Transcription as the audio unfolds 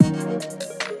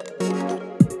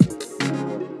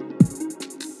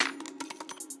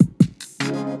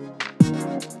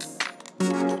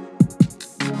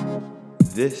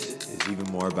this is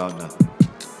even more about nothing.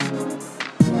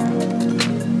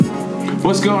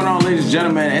 What's going on, ladies and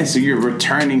gentlemen? It's your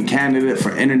returning candidate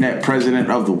for internet president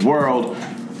of the world,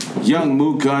 Young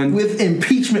Mukun. With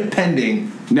impeachment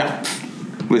pending. No.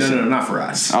 Listen. No, not for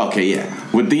us. Okay,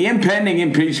 yeah. With the impending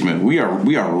impeachment, we are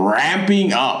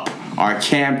ramping up our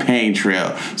campaign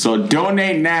trail. So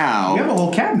donate now. We have a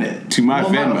whole cabinet. To my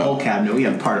Venmo. Not a whole cabinet. We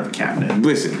have part of a cabinet.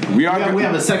 Listen, we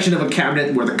have a section of a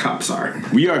cabinet where the cups are.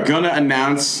 We are gonna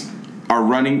announce our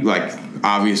running,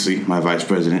 obviously my vice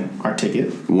president, our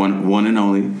ticket, one and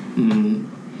only,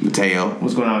 Mateo.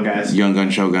 What's going on, guys? Young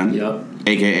Gun Shogun. Yep.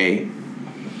 AKA.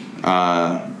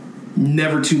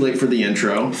 Never too late for the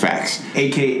intro. Facts.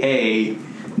 AKA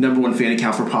number one fan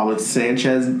account for Pablo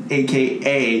Sanchez.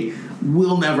 AKA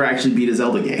will never actually beat a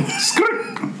Zelda game.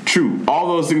 True. All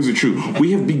those things are true.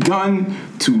 We have begun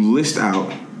to list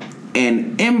out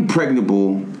an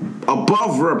impregnable,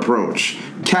 above reproach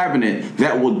cabinet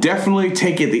that will definitely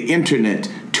take the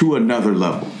internet to another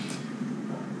level.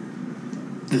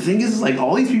 The thing is,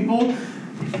 all these people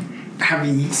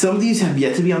some of these have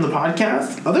yet to be on the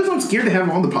podcast. Others I'm scared to have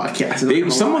on the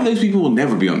podcast. Some of those people will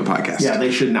never be on the podcast. Yeah,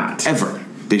 they should not. Ever.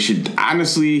 They should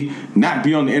honestly not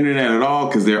be on the internet at all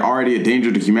because they're already a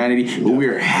danger to humanity. Yeah. But we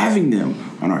are having them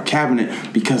on our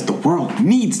cabinet because the world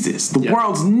needs this. The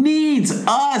world needs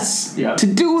us to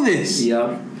do this.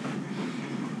 Yep.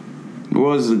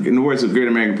 In the words of great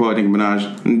American poet Nicki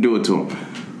Minaj, do it to him.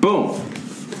 Boom.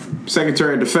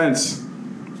 Secretary of Defense.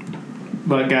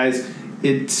 But guys,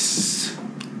 it's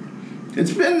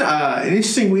been an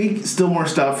interesting week. Still more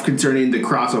stuff concerning the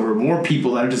crossover. More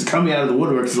people that are just coming out of the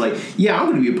woodwork. It's I'm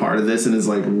going to be a part of this. And it's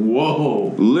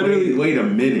whoa. Literally. Wait a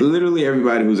minute. Literally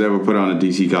everybody who's ever put on a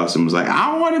DC costume was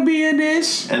I want to be in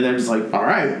this. And they're just all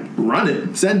right, run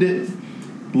it. Send it.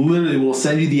 Literally, we'll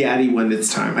send you the Addy when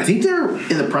it's time. I think they're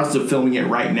in the process of filming it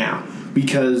right now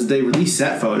because they released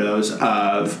set photos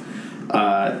of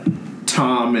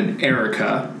Tom and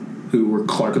Erica, who were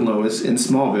Clark and Lois in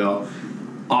Smallville,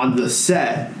 on the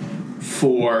set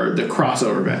for the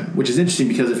crossover event, which is interesting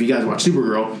because if you guys watch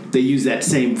Supergirl, they use that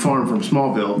same farm from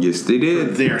Smallville. Yes, they did.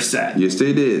 For their set. Yes,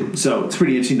 they did. So it's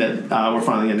pretty interesting that we're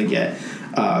finally going to get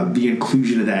the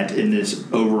inclusion of that in this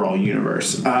overall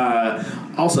universe.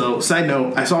 Also, side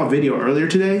note, I saw a video earlier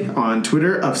today on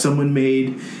Twitter of someone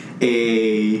made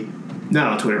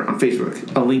not on Twitter, on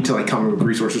Facebook, a link to comic book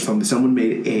resource or something. Someone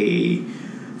made a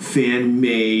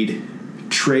fan-made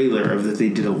trailer of that they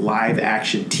did a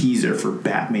live-action teaser for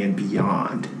Batman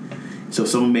Beyond. So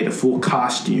someone made a full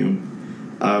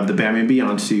costume of the Batman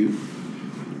Beyond suit,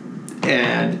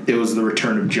 and it was the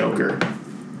return of Joker.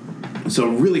 So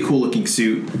really cool-looking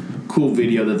suit, cool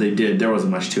video that they did. There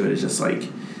wasn't much to it. It's just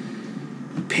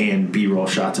pan B-roll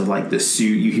shots of the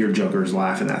suit. You hear Joker's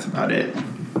laugh, and that's about it.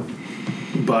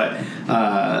 But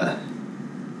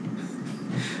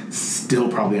still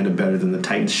probably ended better than the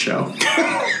Titans show.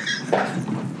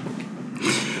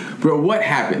 Bro, what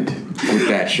happened with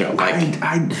that show?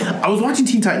 I was watching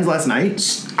Teen Titans last night.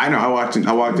 I know. I walked in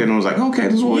and was okay,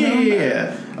 this is what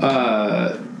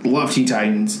love Teen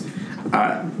Titans.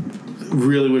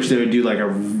 Really wish they would do a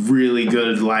really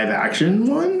good live action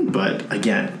one, but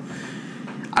again,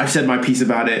 I've said my piece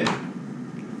about it.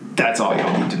 That's all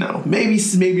y'all need to know.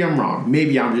 Maybe I'm wrong.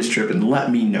 Maybe I'm just tripping.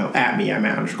 Let me know. At me, I'm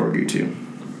 @_Gutu.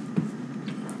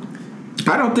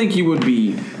 I don't think you would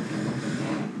be.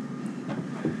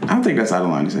 I don't think that's out of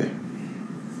line to say.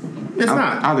 It's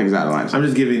not. I don't think it's out of line to say. I'm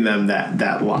just giving them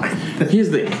that line. Here's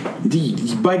the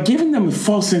by giving them a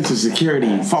false sense of security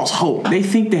and false hope, they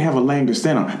think they have a leg to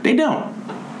stand on. They don't.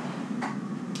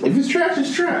 If it's trash,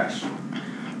 it's trash.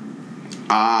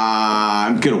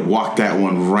 I'm going to walk that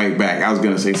one right back. I was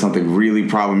going to say something really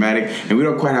problematic, and we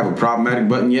don't quite have a problematic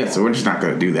button yet, so we're just not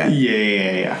going to do that.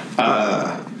 Yeah.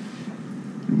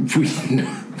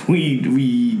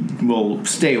 We will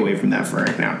stay away from that for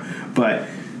right now. But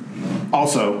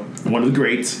also, one of the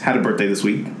greats had a birthday this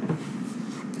week.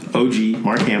 OG,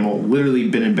 Mark Hamill, literally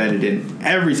been embedded in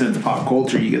every sense of pop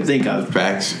culture you can think of.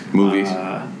 Facts. Movies.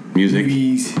 Music.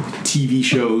 Movies, TV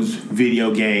shows,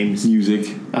 video games.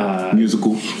 Music.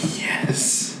 Musical.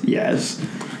 Yes.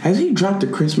 Has he dropped a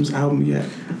Christmas album yet?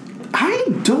 I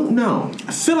don't know.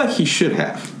 I feel like he should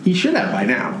have. He should have by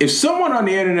now. If someone on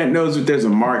the internet knows that there's a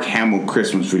Mark Hamill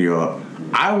Christmas video up,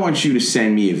 I want you to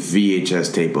send me a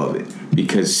VHS tape of it.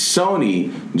 Because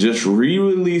Sony just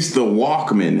re-released the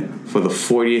Walkman for the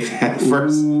 40th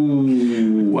anniversary.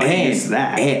 Ooh, I missed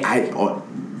that. And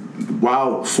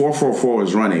while 444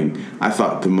 was running, I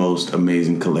thought the most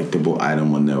amazing collectible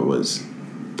item when there was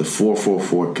the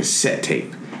 444 cassette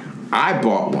tape. I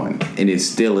bought one, and it's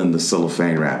still in the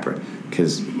cellophane wrapper.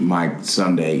 because my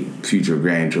someday future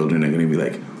grandchildren are going to be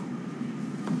like,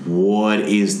 what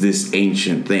is this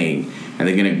ancient thing? And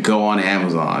they're going to go on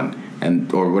Amazon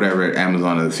or whatever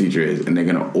Amazon of the future is, and they're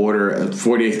going to order a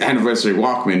 40th anniversary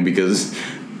Walkman because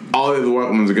all of the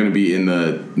Walkmans are going to be in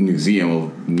the Museum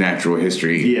of Natural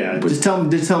History. Yeah, just tell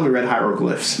them to read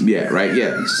hieroglyphs. Yeah, right.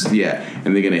 Yeah.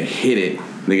 And they're going to hit it.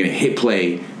 They're going to hit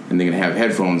play, and they're going to have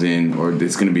headphones in, or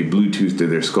it's going to be Bluetooth to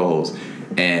their skulls,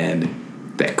 and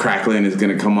that crackling is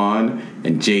going to come on,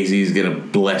 and Jay-Z is going to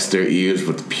bless their ears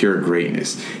with pure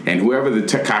greatness. And whoever the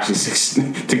Tekashi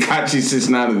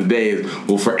 6ix9ine of the day is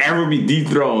will forever be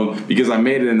dethroned because I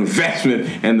made an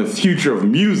investment in the future of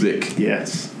music.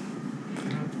 Yes.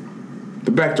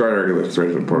 But back to our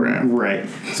regular program. Right.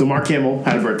 So Mark Hamill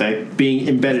had a birthday, being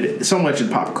embedded so much in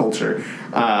pop culture.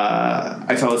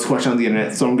 I saw this question on the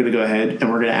internet, so I'm going to go ahead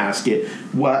and we're going to ask it.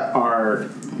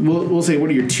 We'll say, what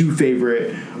are your two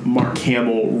favorite Mark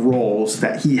Hamill roles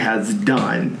that he has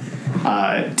done?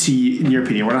 In your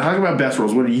opinion, we're not talking about best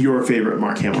roles. What are your favorite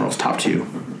Mark Hamill roles? Top two.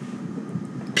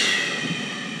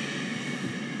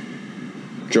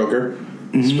 Joker,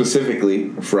 specifically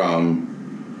from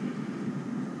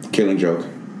Killing Joke.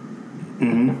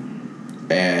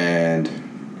 And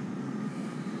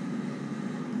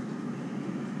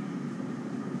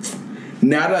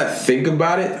now that I think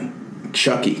about it,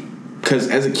 Chucky. Because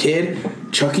as a kid,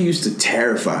 Chucky used to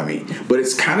terrify me. But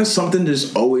it's kind of something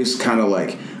that's always kind of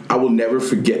like, I will never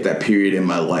forget that period in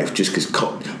my life just because,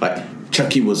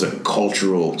 Chucky was a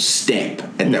cultural stamp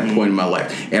at that point in my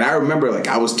life. And I remember,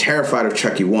 I was terrified of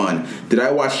Chucky 1. Did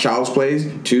I watch Child's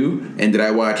Play 2? And did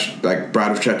I watch,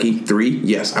 Bride of Chucky 3?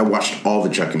 Yes, I watched all the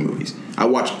Chucky movies. I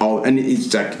watched all, and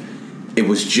it's it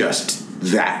was just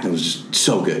that. It was just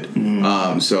so good.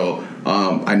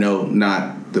 I know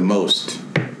not the most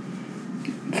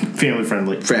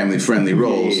family-friendly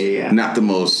roles. Yeah. Not the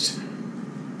most...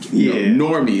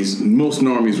 normies. Most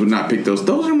normies would not pick those.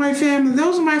 Those are my family.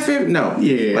 Those are my favorite. No.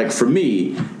 Yeah. For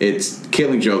me, it's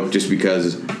Killing Joke just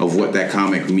because of what that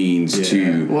comic means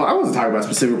to... Well, I wasn't talking about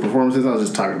specific performances. I was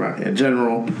just talking about in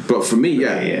general. But for me,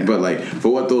 But for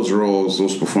what those roles,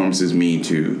 those performances mean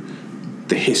to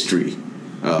the history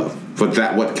of...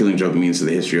 what Killing Joke means to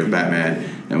the history of Batman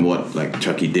and what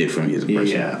Chucky did for me as a person.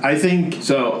 Yeah, I think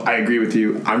so. I agree with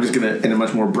you. I'm just gonna, in a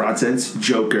much more broad sense,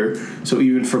 Joker. So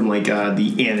even from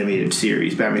the animated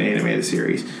series, Batman animated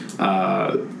series,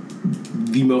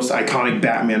 the most iconic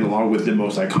Batman, along with the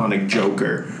most iconic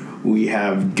Joker, we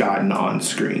have gotten on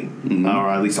screen, or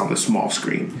at least on the small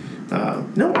screen.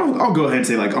 I'll go ahead and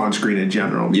say on screen in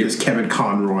general because Kevin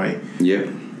Conroy. Yep.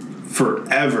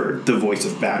 Forever the voice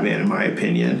of Batman, in my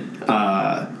opinion.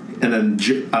 And then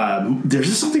there's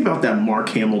just something about that Mark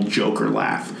Hamill Joker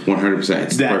laugh. 100%.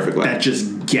 It's the perfect laugh. That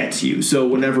just gets you. So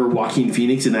whenever Joaquin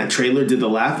Phoenix in that trailer did the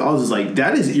laugh, I was just like,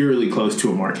 that is eerily close to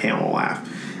a Mark Hamill laugh.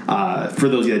 For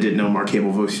those of you that didn't know, Mark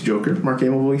Hamill voiced Joker.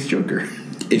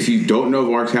 If you don't know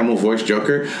Mark Hamill voiced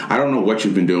Joker, I don't know what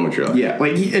you've been doing with your life. Yeah,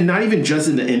 and not even just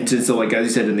in the instance of, as you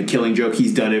said, in the Killing Joke,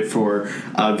 he's done it for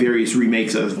various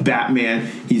remakes of Batman.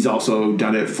 He's also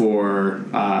done it for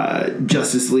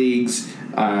Justice Leagues.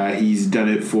 He's done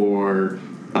it for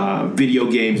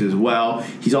video games as well.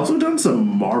 He's also done some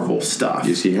Marvel stuff.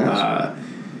 Yes, he has.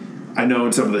 I know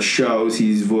in some of the shows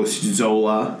he's voiced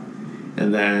Zola.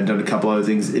 And then done a couple other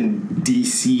things. In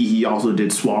DC, he also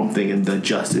did Swamp Thing in the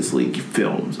Justice League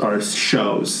films, or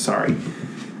shows, sorry.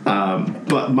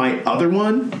 But my other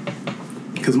one,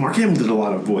 because Mark Hamill did a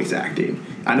lot of voice acting.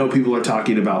 I know people are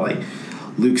talking about,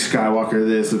 Luke Skywalker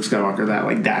this, Luke Skywalker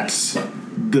that. That's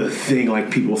the thing,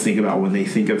 people think about when they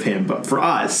think of him. But for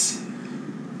us,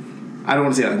 I don't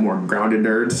want to say, more grounded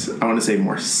nerds. I want to say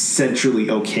more centrally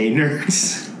okay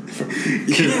nerds.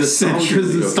 Because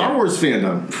the Star Wars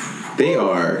fandom... They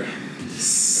are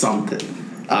something.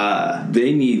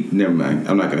 They need... Never mind.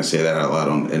 I'm not going to say that out loud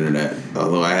on the internet.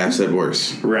 Although I have said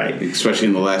worse. Right. Especially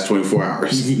in the last 24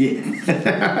 hours.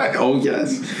 Yeah. Oh,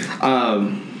 yes.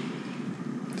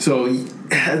 So,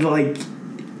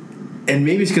 and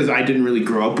maybe it's because I didn't really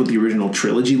grow up with the original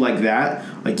trilogy like that.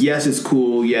 Yes, it's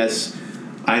cool. Yes,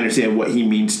 I understand what he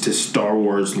means to Star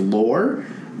Wars lore.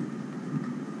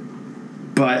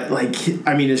 But,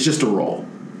 it's just a role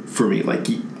for me.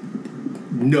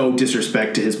 No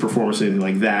disrespect to his performance or anything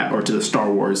like that, or to the Star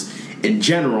Wars in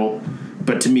general,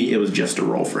 but to me, it was just a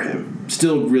role for him.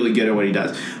 Still really good at what he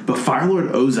does. But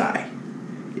Firelord Ozai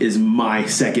is my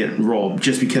second role,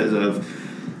 just because of,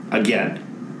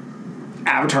 again,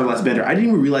 Avatar: The Last Bender. I didn't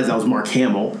even realize that was Mark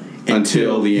Hamill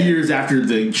until the years after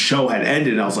the show had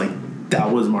ended. I was like,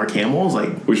 that was Mark Hamill. I was like,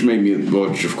 which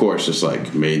of course just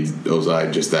like made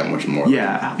Ozai just that much more.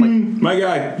 yeah, like My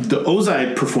guy. the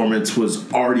Ozai performance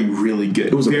was already really good.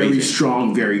 It was very amazing.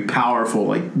 strong, very powerful,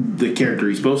 like the character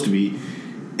he's supposed to be.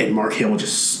 And Mark Hamill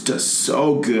just does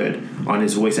so good on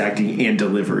his voice acting and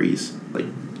deliveries. Like,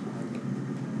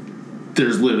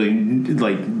 there's literally,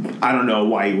 like, I don't know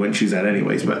why you wouldn't choose that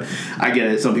anyways, but I get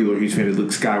it. Some people are huge fans of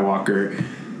Luke Skywalker.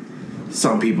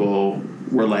 Some people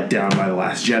were let down by The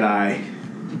Last Jedi.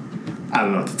 I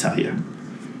don't know what to tell you.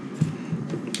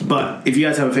 But if you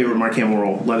guys have a favorite Mark Hamill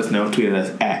role, let us know. Tweet at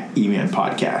us at E-Man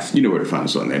Podcast. You know where to find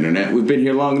us on the internet. We've been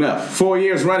here long enough. 4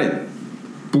 years running.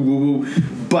 Boo, boo, boo.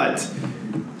 But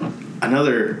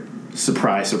another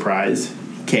surprise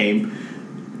came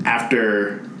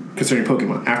after, concerning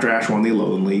Pokemon, after Ash won the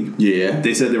Alolan League. Yeah.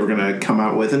 They said they were going to come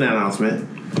out with an announcement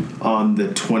on the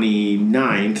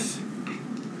 29th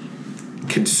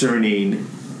concerning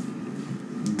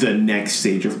the next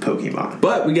stage of Pokemon.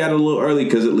 But we got a little early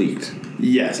because it leaked.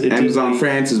 Yes. Amazon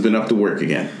France has been up to work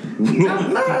again.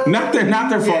 Not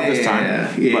their fault this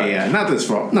time. Yeah. Not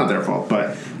their fault.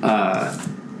 But,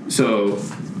 so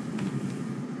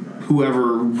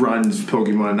whoever runs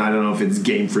Pokemon, I don't know if it's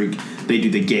Game Freak, they do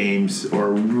the games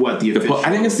or what the official. I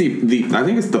think it's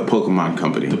the Pokemon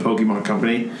Company. The Pokemon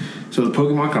Company. So the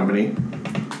Pokemon Company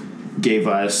gave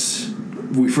us.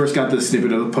 We first got the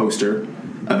snippet of the poster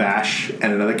of Ash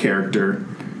and another character.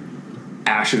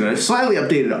 Ash in a slightly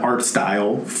updated art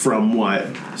style from what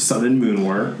Sun and Moon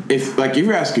were. If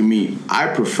you're asking me, I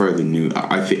prefer the new.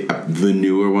 I think the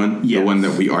newer one, Yes. the one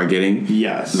that we are getting.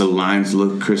 Yes. The lines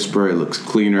look crisper. It looks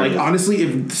cleaner. Like, honestly,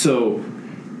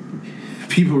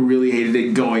 people really hated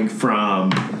it going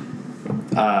from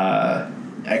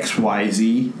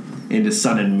XYZ into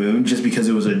Sun and Moon just because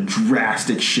it was a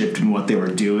drastic shift in what they were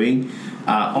doing.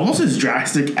 Almost as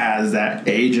drastic as that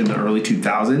age in the early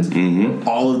 2000s. Mm-hmm.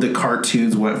 All of the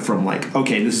cartoons went from like,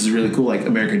 okay, this is really cool, like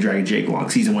American Dragon Jake Long,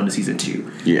 season 1 to season 2.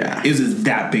 Yeah. It was just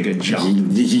that big a jump.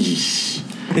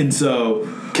 And so,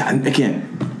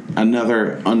 again,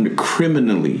 another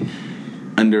criminally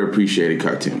underappreciated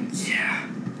cartoon.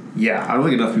 yeah, I don't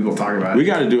think enough people talk about it. We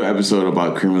got to do an episode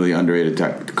about criminally underrated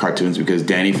cartoons because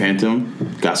Danny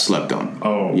Phantom got slept on.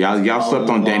 Oh, y'all slept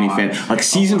on Danny Phantom. Like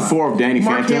season 4 of Danny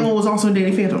Mark Phantom. Hamill was also in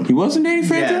Danny Phantom. He wasn't Danny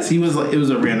Phantom. Yes, he was. Like, it was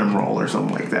a random role or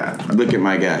something like that. Look at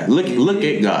my guy. Look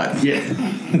at God. Yeah,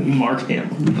 Mark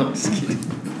Hamill. No, I'm just kidding.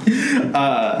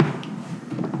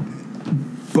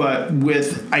 But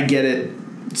with I Get It,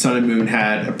 Sun and Moon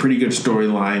had a pretty good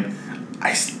storyline.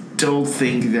 I still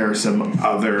think there are some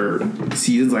other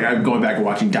seasons, like I'm going back and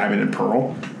watching Diamond and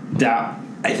Pearl, that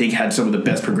I think had some of the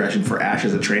best progression for Ash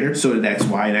as a trainer. So did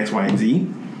XY and XY and Z.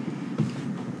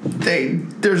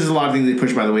 There's just a lot of things they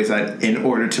push by the wayside in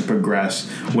order to progress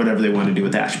whatever they want to do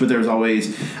with Ash. But there's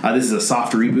always this is a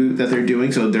soft reboot that they're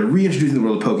doing, so they're reintroducing the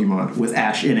world of Pokemon with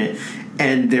Ash in it,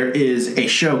 and there is a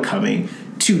show coming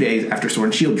 2 days after Sword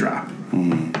and Shield drop.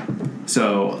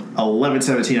 So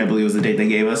 11/17, I believe, was the date they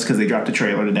gave us because they dropped a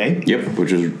trailer today. Yep,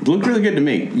 which looked really good to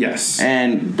me. Yes,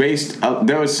 and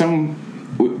there was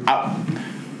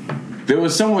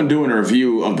someone doing a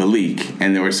review of the leak,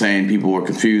 and they were saying people were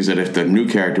confused that if the new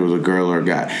character was a girl or a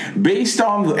guy. Based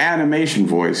on the animation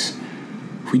voice,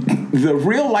 the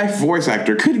real life voice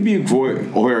actor could be a boy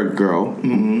or a girl,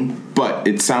 but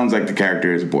it sounds like the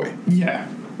character is a boy. Yeah,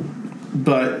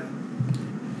 but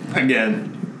again,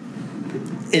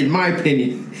 in my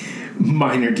opinion,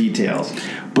 minor details.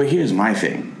 But here's my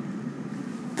thing: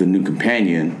 the new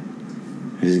companion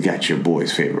has got your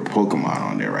boy's favorite Pokemon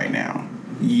on there right now.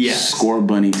 Yes.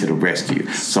 Scorbunny to the rescue.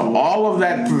 So all of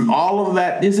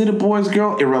that, is it a boy's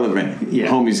girl? Irrelevant. Yeah.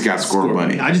 Homie's got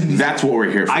Scorbunny. That's what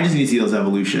we're here for. I just need to see those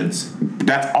evolutions.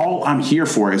 That's all I'm here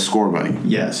for is Scorbunny.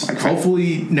 Yes. Like,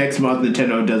 hopefully next month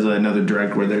Nintendo does another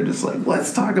direct where they're just like,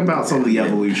 let's talk about some of the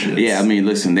evolutions. Yeah, I mean,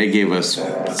 listen, they gave us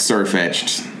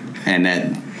Surfetched and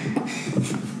that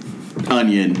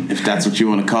onion, if that's what you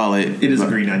want to call it. It is a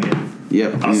green onion.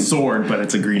 Yep. A sword, but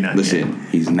it's a green onion. Listen,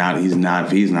 he's not.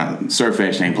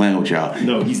 Surfetched ain't playing with y'all.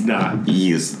 No, he's not.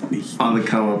 He is. On the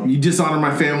come up. You dishonor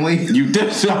my family. You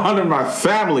dishonor my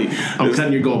family. I'm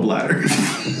cutting your gallbladder.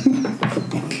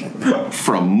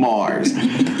 From Mars.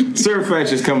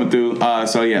 Surfetch is coming through.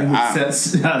 So yeah.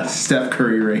 Steph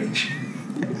Curry range.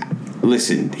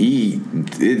 Listen,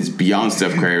 it's beyond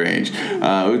Steph Curry range.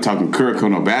 We're talking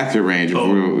Kuroko Bather range.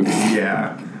 Oh,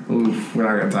 yeah. Oof, we're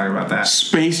not going to talk about that.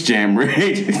 Space Jam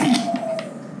range.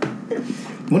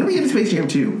 When are we getting Space Jam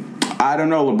 2? I don't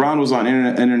know. LeBron was on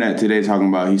internet today talking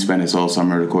about he spent his whole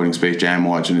summer recording Space Jam,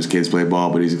 watching his kids play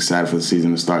ball, but he's excited for the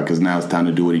season to start because now it's time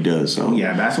to do what he does. So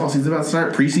yeah, basketball season's about to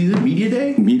start. Preseason, media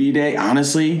day.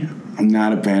 Honestly, I'm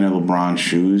not a fan of LeBron's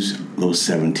shoes. Those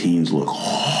 17s look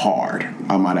hard.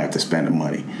 I might have to spend the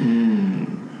money.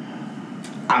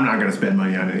 I'm not gonna spend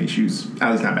money on any shoes. At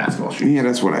least not basketball shoes. Yeah,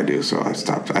 that's what I do. So I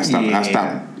stopped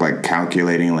like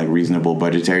calculating like reasonable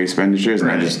budgetary expenditures, and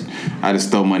Right. I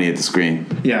just throw money at the screen.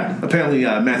 Yeah. Apparently,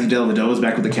 Matthew Dellavedova is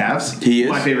back with the Cavs. He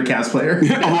is. My favorite Cavs player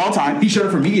Of all time. He showed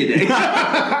up for media day.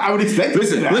 I would expect.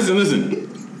 Listen. that.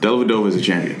 Dellavedova is a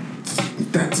champion.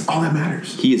 That's all that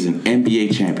matters. He is an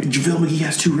NBA champion. JaVale McGee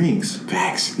has 2 rings.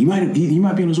 Facts. He might be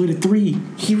on his way to 3.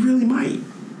 He really might.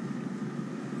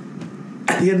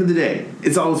 At the end of the day,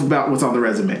 it's always about what's on the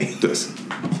resume. Listen.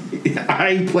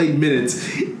 I played minutes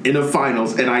in the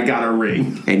finals and I got a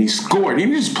ring. And he scored. He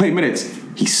didn't just play minutes.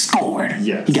 He scored.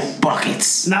 Yes. He got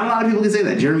buckets. Not a lot of people can say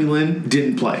that. Jeremy Lin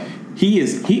didn't play.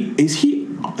 Is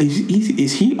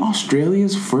he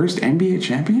Australia's first NBA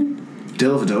champion?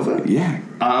 Dellavedova? Yeah.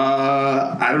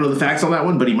 I don't know the facts on that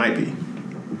one, but he might be.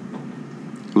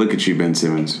 Look at you, Ben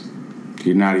Simmons.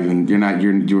 You're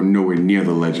nowhere near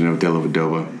the legend of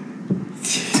Dellavedova.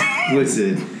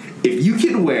 Listen, if you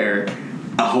can wear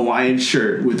a Hawaiian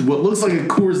shirt with what looks like a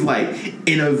Coors Light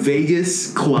in a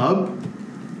Vegas club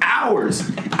hours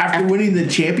after winning the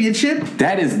championship,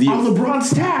 That is the on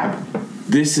LeBron's tab.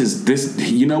 This.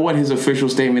 You know what his official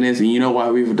statement is, and you know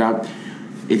why we've adopted.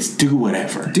 It's do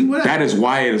whatever. Do whatever. That is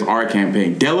why it is our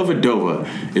campaign. Dellavedova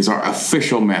is our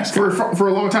official mascot. For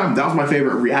a long time, that was my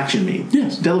favorite reaction meme.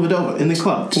 Yes. Dellavedova in the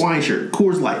club, Hawaiian shirt,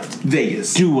 Coors Light,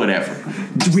 Vegas. Do whatever.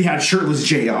 We had shirtless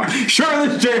JR.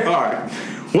 Shirtless Jr.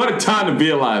 What a time to be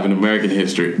alive in American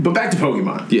history. But back to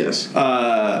Pokemon. Yes.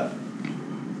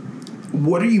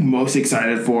 What are you most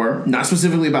excited for? Not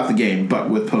specifically about the game, but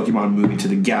with Pokemon moving to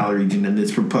the Galar region and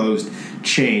this proposed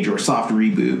change or soft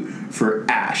reboot for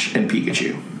Ash and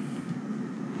Pikachu.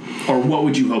 Or what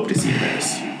would you hope to see in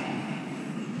this?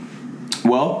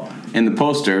 Well, in the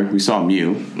poster, we saw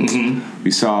Mew. Mm-hmm.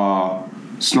 We saw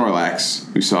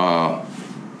Snorlax. We saw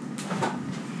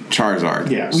Charizard.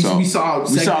 Yeah, we saw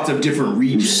segments of different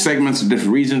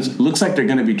regions. Looks like they're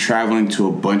going to be traveling to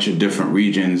a bunch of different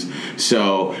regions.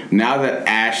 So now that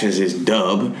Ash has his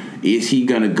dub, is he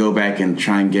going to go back and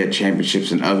try and get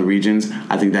championships in other regions?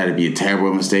 I think that'd be a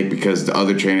terrible mistake because the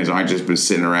other trainers aren't just been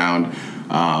sitting around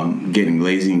getting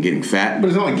lazy and getting fat. But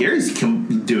it's not like Gary's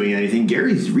doing anything.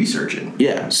 Gary's researching.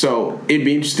 Yeah, so it'd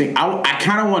be interesting. I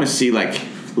kind of want to see, like,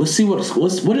 let's see what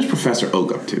is Professor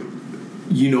Oak up to?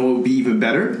 You know what would be even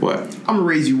better? What? I'm going to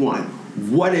raise you one.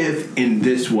 What if in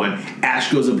this one, Ash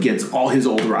goes up against all his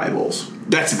old rivals?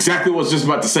 That's exactly what I was just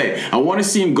about to say. I want to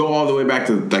see him go all the way back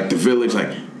to like the village,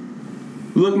 like,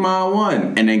 look, Ma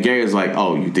won. And then Gary's like,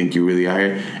 oh, you think you really are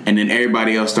here? And then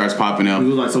everybody else starts popping up. He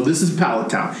was like, so this is Pallet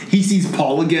Town. He sees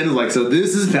Paul again and is like, so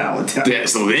this is Pallet Town. Yeah,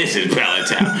 so this is Pallet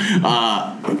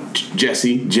Town.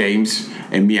 Jesse, James,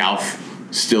 and Meowth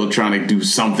still trying to do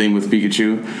something with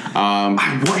Pikachu.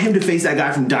 I want him to face that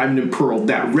guy from Diamond and Pearl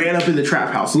that ran up in the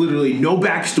trap house. Literally no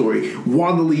backstory.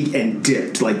 Won the league and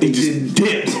dipped. Like they just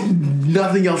dipped.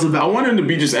 Nothing else about I want him to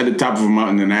be just at the top of a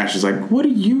mountain and Ash is like, what are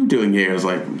you doing here? I was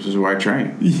like, this is where I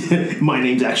train. My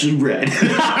name's actually Red.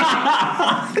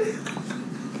 That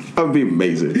would be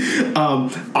amazing.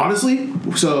 Honestly,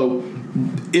 so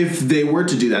if they were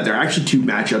to do that, there are actually 2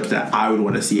 matchups that I would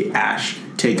want to see Ash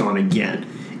take on again.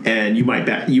 And you might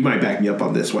back me up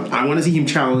on this one. I want to see him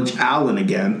challenge Alan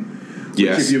again.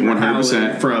 Yes, Which if you remember 100%.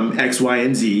 Alan from X, Y,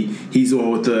 and Z, he's the one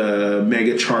with the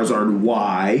Mega Charizard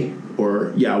Y,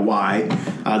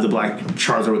 the black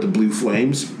Charizard with the blue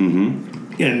flames.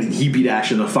 Mm-hmm. And he beat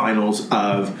Ash in the finals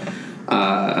of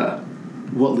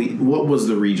what was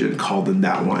the region called in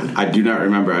that one? I do not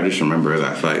remember. I just remember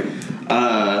that fight.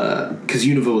 Because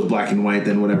Unova was black and white,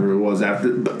 then whatever it was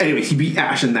after. But anyways, he beat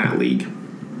Ash in that league.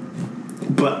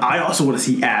 But I also want to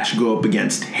see Ash go up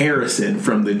against Harrison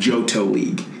from the Johto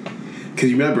League. Because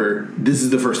you remember, this is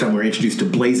the first time we're introduced to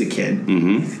Blaziken,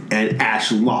 and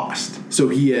Ash lost. So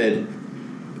he had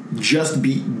just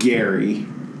beat Gary,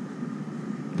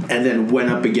 and then went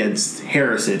up against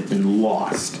Harrison and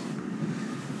lost.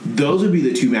 Those would be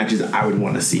the 2 matches I would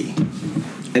want to see.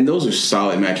 And those are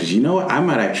solid matches. You know what? I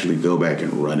might actually go back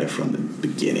and run it from the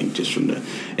beginning, just from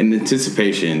in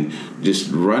anticipation,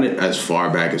 just run it as far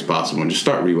back as possible and just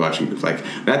start rewatching it. Like,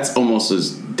 that's almost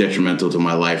as detrimental to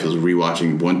my life as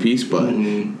rewatching One Piece, but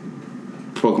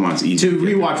Pokemon's easy. To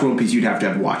rewatch One Piece, you'd have to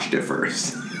have watched it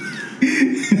first.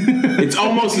 It's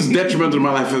almost as detrimental to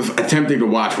my life as attempting to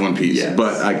watch One Piece. Yes.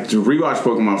 But to rewatch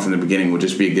Pokemon from the beginning would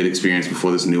just be a good experience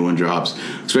before this new one drops,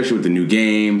 especially with the new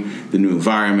game, the new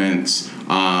environments.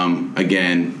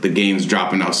 Again, the game's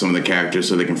dropping out some of the characters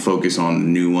so they can focus on the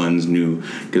new ones,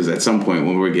 because at some point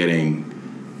when we're getting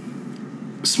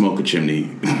smoke a chimney.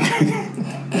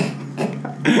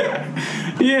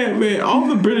 Yeah, man. All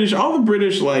the British,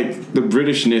 like the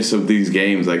Britishness of these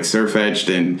games, like Surfetched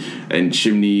and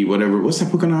Chimney, whatever. What's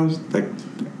that Pokemon? Like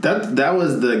that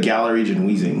was the Galar region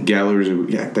wheezing. Galleries,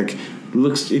 yeah. Like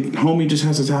homie just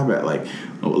has a top hat. Like,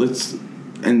 let's.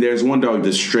 And there's one dog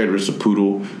that's straight just a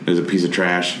poodle. There's a piece of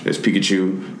trash. There's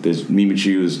Pikachu. There's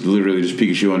Mimichu. Is literally just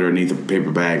Pikachu underneath a paper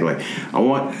bag. Like I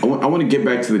want to get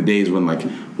back to the days when like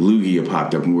Lugia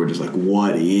popped up and we're just like,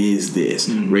 what is this?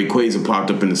 Mm-hmm. Rayquaza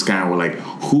popped up in the sky and we're like,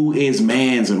 who is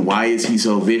Mans and why is he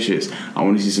so vicious? I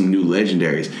want to see some new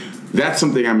legendaries. That's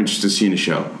something I'm interested to see in the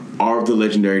show. Are the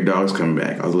legendary dogs coming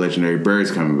back? Are the legendary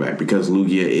birds coming back? Because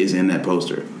Lugia is in that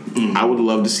poster. Mm-hmm. I would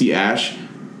love to see Ash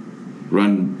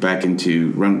run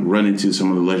into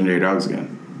some of the legendary dogs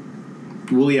again.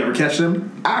 Will he ever catch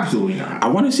them? Absolutely not. I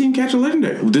want to see him catch a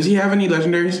legendary. Does he have any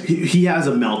legendaries? He has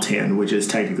a Meltan, which is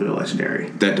technically a legendary.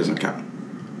 That doesn't count.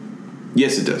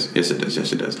 Yes, it does. Yes,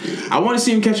 it does. I want to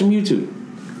see him catch a Mewtwo.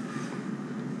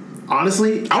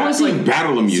 Honestly, I want to see him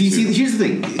battle a Mewtwo. See, here's the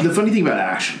thing. The funny thing about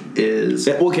Ash is...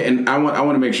 Okay, and I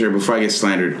want to make sure before I get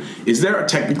slandered, is there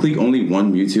technically only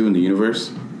one Mewtwo in the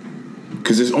universe?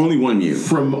 Because there's only one Mew.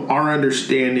 From our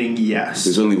understanding, yes.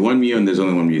 There's only one Mew and there's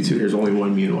only one Mewtwo. There's only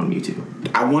one Mew and one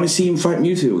Mewtwo. I want to see him fight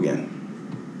Mewtwo again.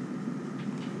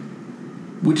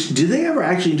 Which, did they ever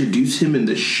actually introduce him in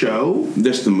the show?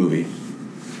 Just the movie.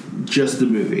 Just the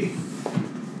movie.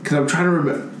 Because I'm trying to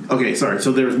remember. Okay, sorry.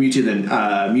 So there was Mewtwo, then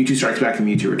Mewtwo Strikes Back and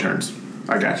Mewtwo Returns.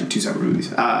 I got you. 2 separate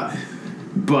movies.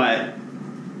 But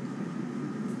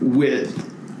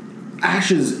with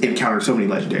Ash's encountered so many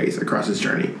legendaries across his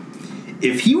journey.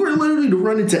 If he were literally to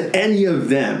run into any of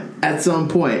them at some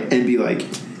point and be like,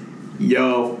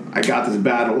 yo, I got this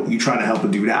battle, you trying to help a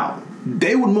dude out,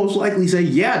 they would most likely say,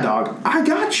 yeah, dog, I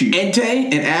got you. Entei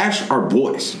and Ash are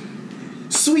boys.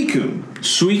 Suicune.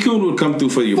 Suicune would come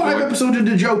through for you. 5 episodes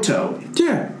into Johto.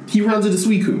 Yeah. He runs into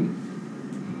Suicune.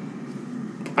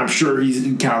 I'm sure he's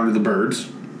encountered the birds.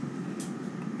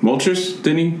 Moltres?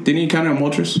 Didn't he encounter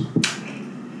Moltres?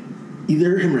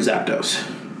 Either him or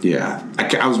Zapdos. Yeah,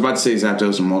 I was about to say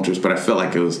Zapdos and Moltres, but I felt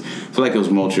like it was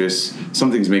Moltres.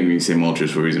 Something's making me say Moltres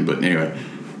for a reason, but anyway,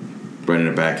 bringing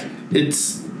it back.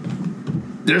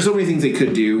 There's so many things they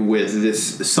could do with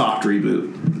this soft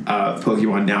reboot of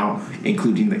Pokemon now,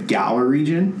 including the Galar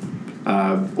region,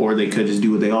 or they could just do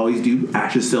what they always do.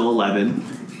 Ash is still 11,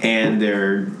 and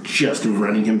they're just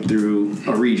running him through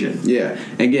a region. Yeah,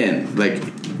 again, like,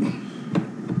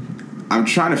 I'm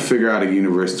trying to figure out a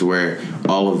universe to where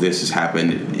all of this has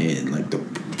happened in like the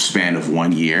span of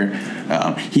 1 year.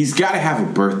 He's got to have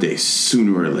a birthday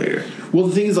sooner or later. Well,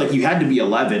 the thing is, like, you had to be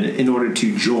 11 in order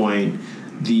to join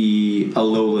the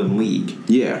Alolan League.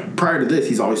 Yeah. Prior to this,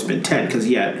 he's always been 10 because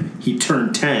he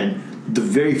turned 10 the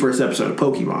very first episode of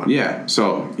Pokemon. Yeah.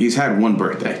 So he's had one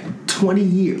birthday. 20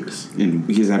 years. And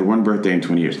he's had one birthday in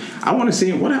 20 years. I want to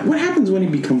see what happens when he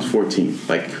becomes 14.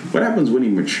 Like, what happens when he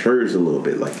matures a little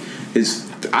bit? Like,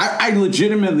 I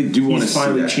legitimately do want to see that.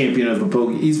 He's finally champion of the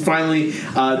Pokemon. He's finally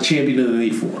champion of the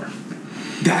Elite Four.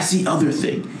 That's the other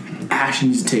thing. Ash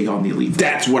needs to take on the Elite Four.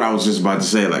 That's what I was just about to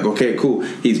say. Like, okay, cool.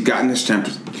 He's gotten his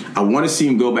champion. I want to see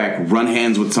him go back, run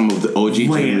hands with some of the OG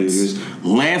team leaders.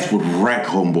 Lance would wreck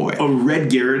homeboy. A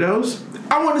Red Gyarados?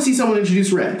 I want to see someone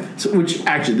introduce Red. So, which,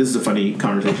 actually, this is a funny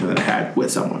conversation that I had with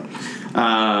someone.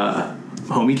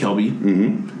 Homie Kelby.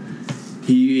 Mm-hmm.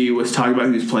 He was talking about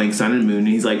he was playing Sun and Moon, and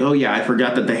he's like, oh, yeah, I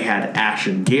forgot that they had Ash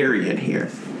and Gary in here.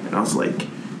 And I was like,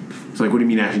 what do you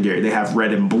mean Ash and Gary? They have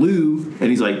Red and Blue. And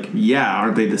he's like, yeah,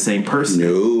 aren't they the same person?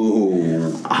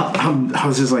 No. I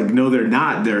was just like, no, they're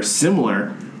not. They're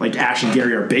similar. Like, Ash and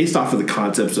Gary are based off of the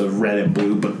concepts of Red and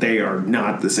Blue, but they are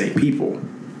not the same people.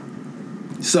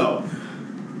 So,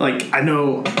 like, I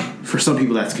know for some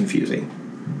people that's confusing.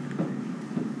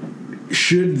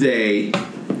 Should they,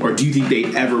 or do you think they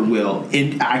ever will,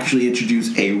 actually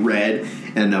introduce a Red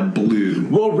and a Blue?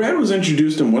 Well, Red was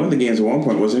introduced in one of the games at one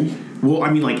point, wasn't he? Well,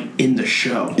 I mean, like, in the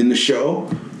show. In the show?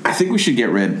 I think we should get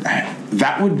Red.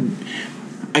 That would...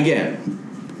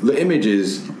 Again, the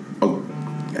images of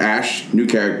Ash, new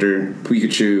character,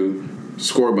 Pikachu,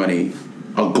 Scorbunny,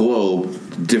 a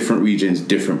globe, different regions,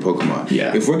 different Pokemon.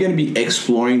 Yeah. If we're going to be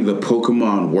exploring the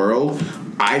Pokemon world,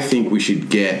 I think we should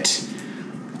get...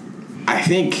 I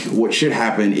think what should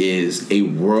happen is a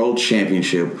world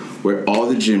championship where all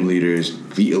the gym leaders,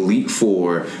 the Elite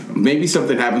Four, maybe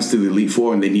something happens to the Elite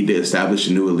Four and they need to establish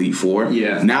a new Elite Four.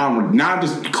 Yeah. Now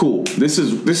just cool. This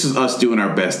is us doing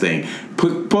our best thing.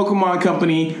 Pokemon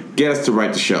Company, get us to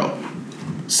write the show.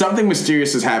 Something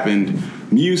mysterious has happened.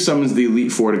 Mew summons the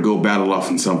Elite Four to go battle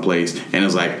off in some place, and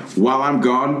it's like, while I'm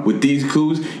gone with these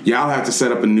coups, y'all have to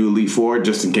set up a new Elite Four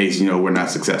just in case, we're not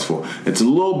successful. It's a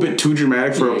little bit too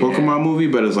dramatic for a Pokemon movie,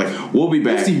 but it's like, we'll be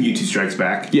back. I've seen Mewtwo Strikes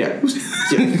Back. Yeah.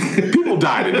 People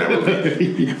died in that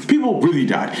movie. People really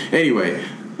died. Anyway,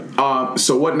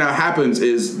 so what now happens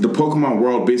is the Pokemon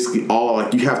world basically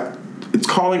it's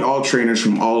calling all trainers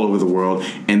from all over the world,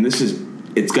 and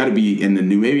it's got to be in the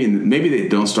new, maybe they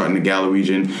don't start in the Galar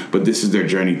region, but this is their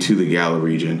journey to the Galar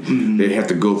region. Mm-hmm. They have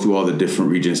to go through all the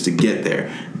different regions to get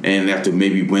there, and they have to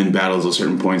maybe win battles at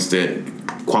certain points to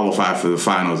qualify for the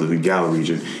finals of the Galar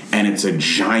region. And it's a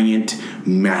giant,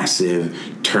 massive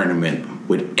tournament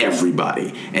with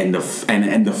everybody, and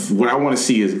what I want to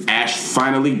see is Ash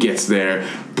finally gets there.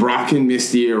 Brock and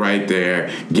Misty are right there.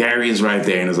 Gary is right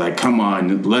there, and it's like, come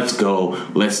on, let's go,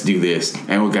 let's do this.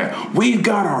 And we've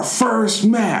got our first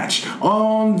match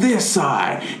on this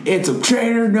side. It's a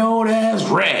trainer known as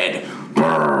Red.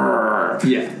 Brrr.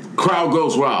 Yeah. Crowd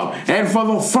goes wild. And for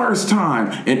the first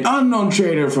time, an unknown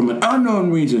trainer from an unknown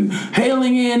region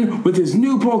hailing in with his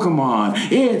new Pokemon.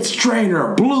 It's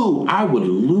Trainer Blue. I would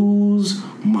lose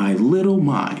my little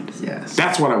mind. Yes.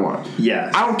 That's what I want.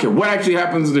 Yes. I don't care what actually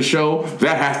happens in the show.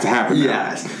 That has to happen now.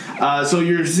 Yes. So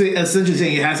you're essentially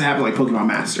saying it has to happen like Pokemon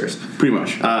Masters. Pretty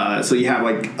much. So you have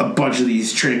like a bunch of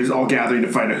these trainers all gathering to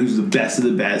find out who's the best of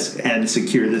the best and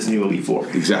secure this new Elite Four.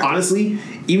 Exactly. Honestly,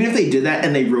 even if they did that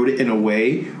and they wrote it in a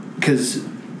way, because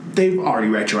they've already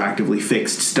retroactively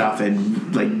fixed stuff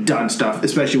and like done stuff,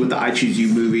 especially with the I Choose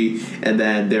You movie, and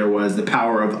then there was The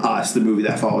Power of Us, the movie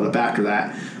that followed up after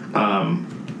that.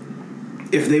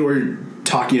 If they were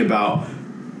talking about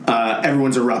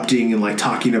everyone's erupting and like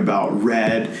talking about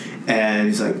Red, and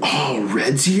he's like, oh,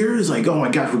 Red's here? It's like, oh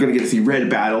my gosh, we're gonna get to see Red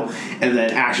battle, and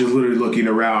then Ash is literally looking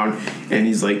around and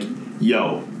he's like,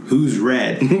 yo, who's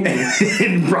Red?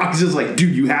 And Brock's just like,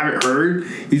 dude, you haven't heard?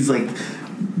 He's like,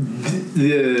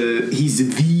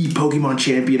 he's the Pokemon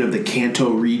champion of the Kanto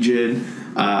region,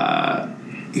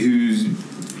 who's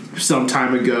some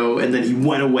time ago, and then he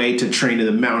went away to train in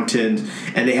the mountains,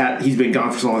 and he's been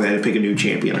gone for so long they had to pick a new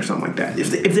champion or something like that. If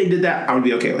they did that, I would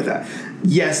be okay with that.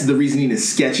 Yes, the reasoning is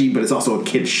sketchy, but it's also a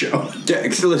kid's show. Yeah,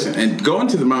 listen, and going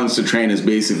to the mountains to train is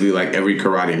basically like every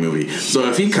karate movie.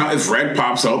 So if Red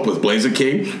pops up with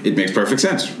Blaziken, it makes perfect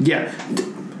sense. Yeah.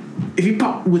 If he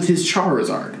pop with his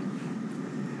Charizard,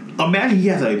 imagine he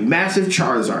has a massive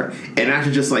Charizard, and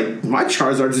after just like, my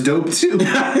Charizard's dope too.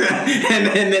 and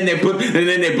then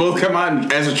they both come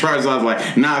out as a Charizard,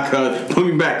 like, nah, cuz, put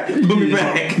me back. No,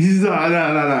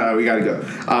 we gotta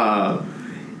go.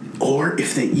 Or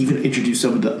if they even introduce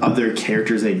some of the other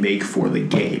characters they make for the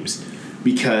games,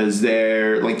 because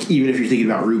they're like, even if you're thinking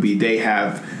about Ruby, they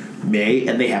have May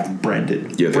and they have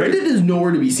Brendan. Yeah, Brendan is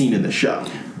nowhere to be seen in the show.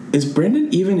 Is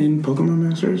Brendan even in Pokemon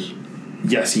Masters?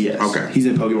 Yes, he is. Okay. He's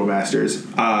in Pokemon Masters.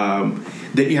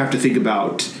 Then you have to think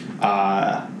about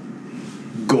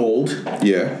Gold.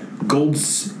 Yeah.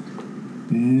 Gold's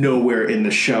nowhere in the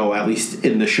show, at least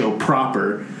in the show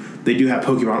proper. They do have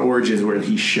Pokemon Origins where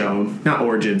he's shown. Not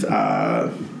Origins.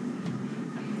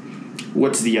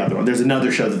 What's the other one? There's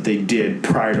another show that they did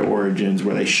prior to Origins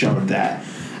where they showed that.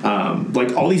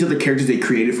 Like all these other characters they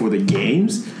created for the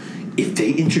games, if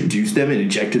they introduced them and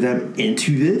injected them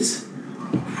into this,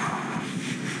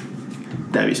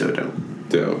 that'd be so dope.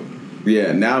 Dope.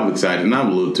 Yeah, now I'm excited. Now I'm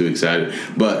a little too excited.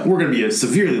 But we're going to be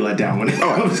severely let down when it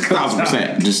comes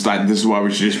 1,000%. Just like, this is why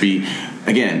we should just be,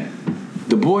 again,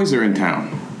 the boys are in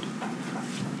town.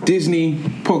 Disney,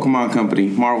 Pokemon Company,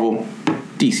 Marvel,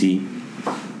 DC,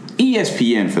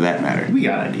 ESPN for that matter. We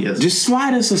got ideas. Just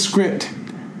slide us a script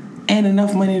and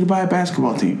enough money to buy a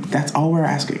basketball team. That's all we're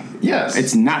asking. Yes.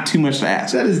 It's not too much to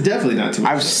ask. That is definitely not too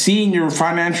much. I've seen your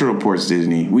financial reports,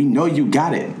 Disney. We know you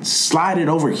got it. Slide it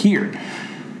over here.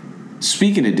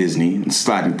 Speaking of Disney and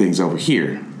sliding things over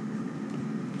here,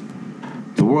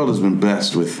 the world has been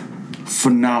blessed with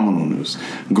phenomenal news.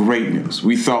 Great news.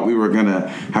 We thought we were going to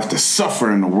have to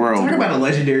suffer in the world. Talk about a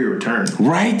legendary return.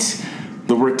 Right?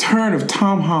 The return of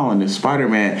Tom Holland as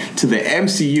Spider-Man to the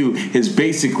MCU has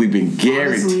basically been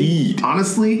guaranteed.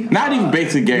 Honestly? Not even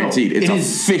basically guaranteed. It's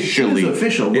officially. It is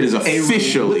official. It is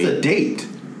officially. With a date.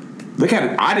 Look at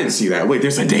it. I didn't see that. Wait,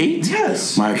 there's a date?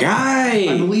 Yes. My guy.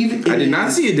 I believe I did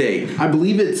not see a date. I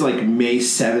believe it's like May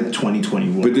 7th,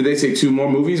 2021. But did they say 2 more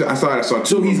movies? I thought I saw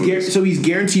 2 more movies. So he's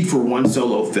guaranteed for one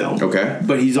solo film. Okay.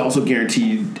 But he's also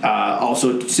guaranteed,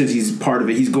 also since he's part of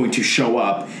it, he's going to show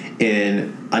up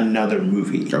in another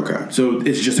movie. Okay. So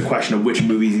it's just a question of which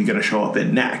movie he's going to show up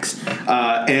in next.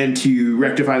 And to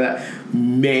rectify that,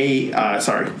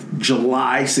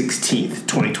 July 16th,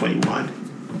 2021.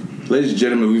 Ladies and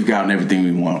gentlemen, we've gotten everything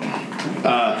we want.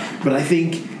 But I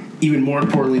think even more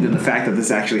importantly than the fact that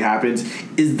this actually happens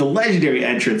is the legendary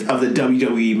entrance of the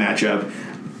WWE matchup,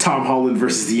 Tom Holland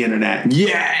versus the Internet.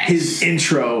 Yes! His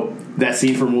intro, that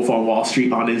scene from Wolf on Wall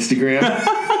Street on Instagram.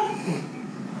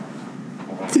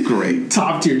 It's great.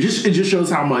 Top tier. It just shows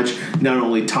how much not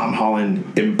only Tom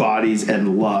Holland embodies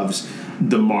and loves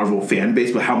the Marvel fan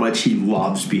base, but how much he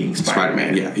loves being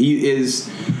Spider-Man. Yeah, he is.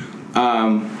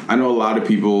 I know a lot of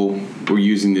people were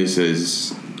using this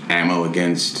as ammo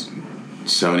against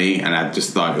Sony, and I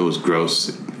just thought it was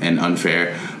gross and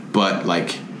unfair. But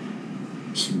like,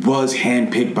 he was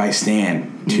handpicked by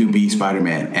Stan to be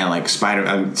Spider-Man, and like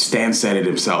Stan said it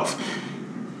himself.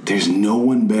 There's no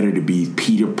one better to be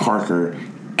Peter Parker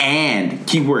and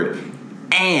keyword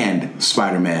and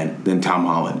Spider-Man than Tom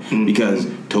Holland, because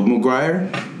Tobey Maguire,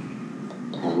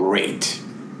 great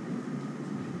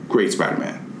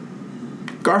Spider-Man.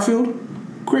 Garfield,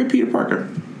 great Peter Parker.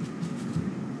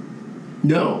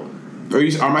 No. Or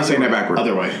am I saying that backwards?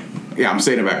 Other way. Yeah, I'm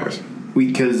saying it backwards.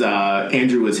 Because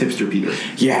Andrew was hipster Peter.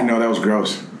 Yeah, no, that was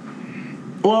gross.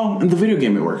 Well, in the video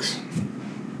game it works.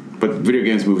 But video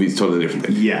games, movies, totally different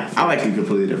thing. Yeah. I like two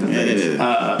completely different things.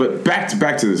 But back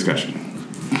to the discussion.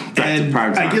 And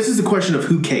I guess it's a question of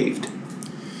who caved.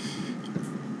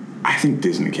 I think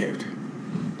Disney caved.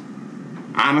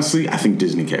 Honestly, I think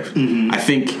Disney caved. I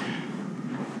think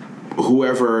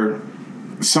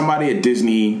somebody at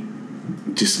Disney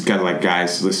just got like,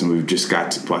 guys, listen, we've just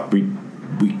got to like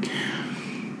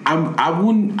I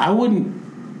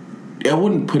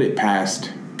wouldn't put it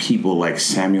past people like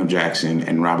Samuel Jackson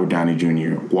and Robert Downey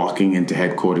Jr. walking into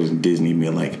headquarters in Disney and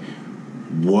being like,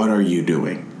 what are you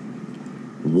doing?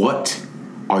 What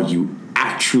are you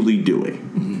actually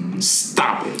doing?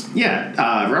 Stop it.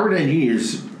 Yeah, Robert Downey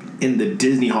Jr.'s in the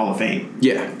Disney Hall of Fame.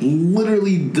 Yeah.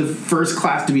 Literally the first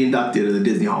class to be inducted in the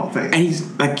Disney Hall of Fame.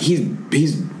 And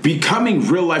he's becoming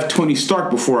real life Tony Stark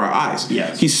before our eyes.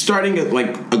 Yes. He's starting a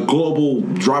global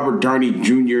Robert Downey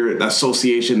Jr.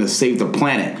 association to save the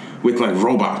planet with like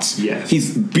robots. Yes.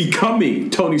 He's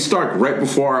becoming Tony Stark right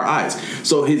before our eyes.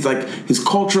 So his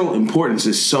cultural importance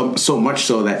is so much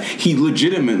so that he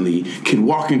legitimately can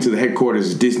walk into the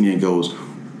headquarters of Disney and goes,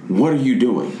 what are you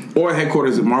doing? Or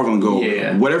headquarters at Marvel and go,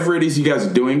 whatever it is you guys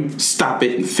are doing, stop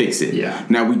it and fix it. Yeah.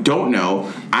 Now, we don't know.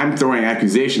 I'm throwing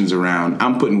accusations around.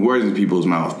 I'm putting words in people's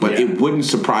mouth. But it wouldn't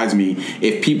surprise me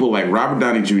if people like Robert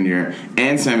Downey Jr.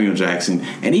 and Samuel Jackson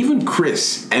and even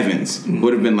Chris Evans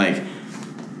would have been like,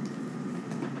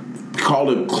 called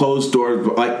a closed doors,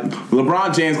 like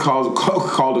LeBron James called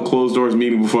a closed doors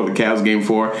meeting before the Cavs game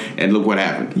 4, and look what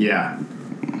happened. Yeah.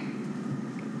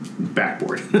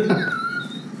 Backboard.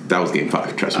 That was game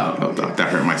 5, trust me. Okay. That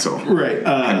hurt my soul. Right.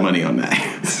 I had money on that.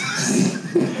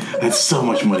 That's so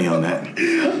much money on that.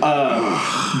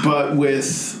 But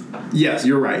yes,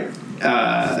 you're right.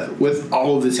 With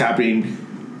all of this happening,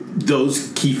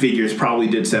 those key figures probably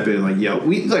did step in like, yo,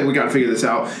 we got to figure this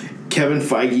out. Kevin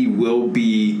Feige will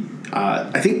be,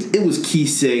 I think it was key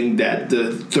saying that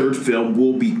the third film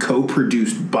will be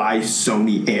co-produced by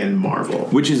Sony and Marvel.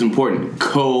 Which is important.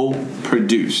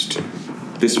 Co-produced.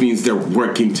 This means they're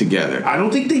working together. I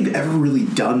don't think they've ever really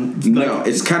done. No,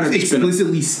 it's kind of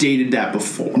explicitly stated that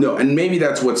before. No, and maybe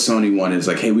that's what Sony wanted. It's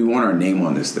like, hey, we want our name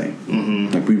on this thing.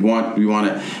 Mm-hmm. Like we want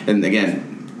it. And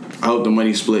again, I hope the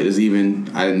money split is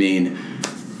even. I mean,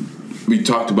 we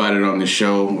talked about it on the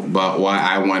show about why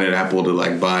I wanted Apple to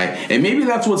like buy, and maybe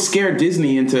that's what scared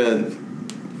Disney into.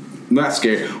 Not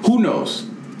scared. Who knows?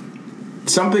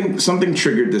 Something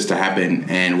triggered this to happen,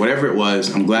 and whatever it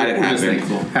was, I'm glad it happened.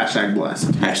 Hashtag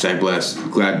blessed. Hashtag blessed.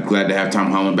 Glad to have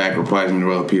Tom Holland back reprising the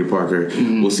role of Peter Parker.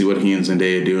 Mm-hmm. We'll see what he and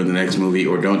Zendaya do in the next movie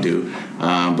or don't do.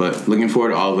 But looking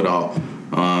forward to all of it all.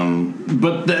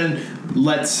 But then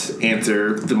let's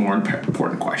answer the more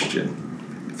important question.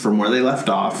 From where they left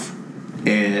off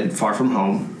and Far From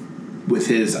Home, with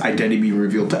his identity being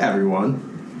revealed to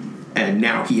everyone, and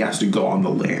now he has to go on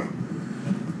the lam.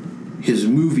 His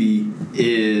movie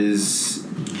is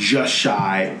just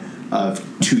shy of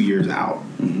 2 years out.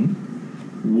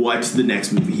 Mm-hmm. What's the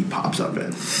next movie he pops up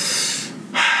in?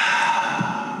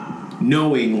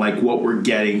 Knowing like what we're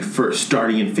getting for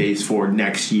starting in Phase 4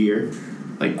 next year,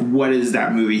 like what is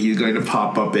that movie he's going to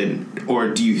pop up in, or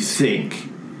do you think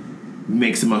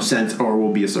makes the most sense or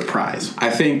will be a surprise?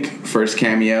 I think first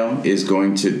cameo is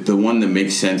going to the one that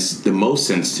makes the most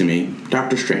sense to me,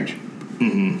 Doctor Strange.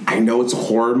 Mm-hmm. I know it's a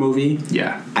horror movie.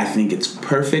 Yeah. I think it's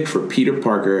perfect for Peter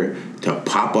Parker to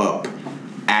pop up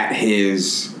at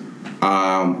his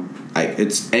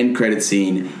it's end credit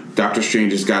scene. Doctor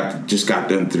Strange just got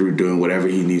done through doing whatever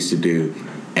he needs to do,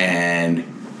 and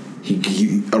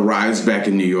he arrives back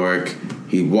in New York.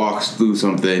 He walks through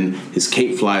something. His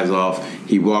cape flies off.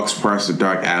 He walks past the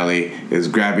dark alley, is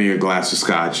grabbing a glass of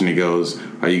scotch, and he goes,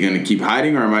 "Are you going to keep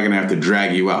hiding, or am I going to have to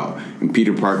drag you out?" And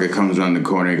Peter Parker comes around the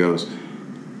corner and goes,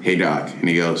 "Hey, Doc." And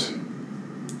he goes,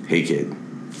 "Hey, kid."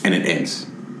 And it ends.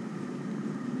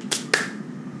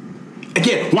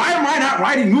 Again, why am I not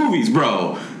writing movies,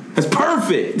 bro? That's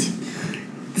perfect.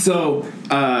 So,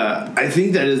 I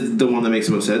think that is the one that makes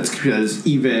the most sense, because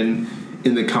even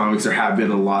in the comics there have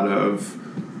been a lot of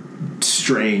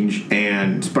Strange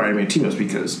and Spider-Man team-ups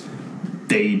because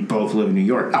they both live in New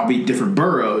York. Albeit different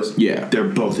boroughs, Yeah. they're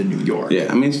both in New York. Yeah,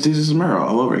 I mean, this is Mero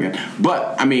all over again.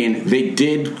 But, I mean, they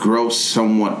did grow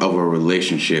somewhat of a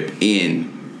relationship in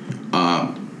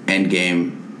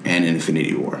Endgame and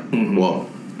Infinity War. Mm-hmm. Well,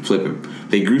 flip it.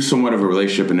 They grew somewhat of a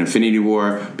relationship in Infinity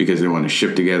War because they wanted to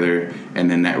ship together,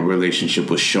 and then that relationship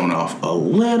was shown off a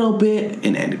little bit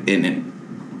in Endgame.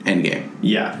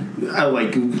 Yeah.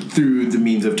 Like, through the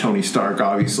means of Tony Stark,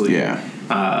 obviously. Yeah.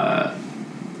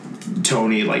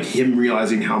 Tony, like, him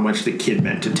realizing how much the kid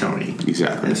meant to Tony.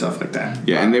 Exactly. And stuff like that.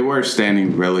 Yeah, and they were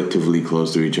standing relatively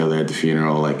close to each other at the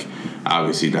funeral. Like,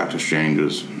 obviously, Doctor Strange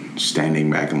was standing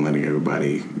back and letting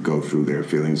everybody go through their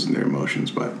feelings and their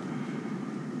emotions, but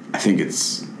I think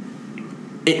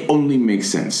it only makes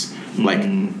sense. Like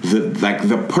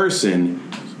the person,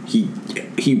 he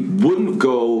wouldn't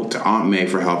go to Aunt May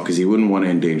for help because he wouldn't want to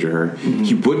endanger her. Mm-hmm.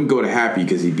 He wouldn't go to Happy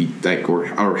because he'd be like,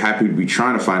 or Happy would be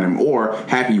trying to find him, or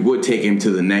Happy would take him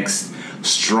to the next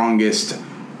strongest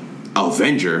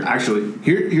Avenger. Actually,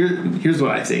 here's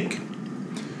what I think.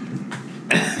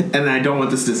 And I don't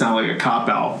want this to sound like a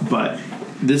cop-out, but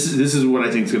this is what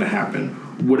I think is going to happen.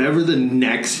 Whatever the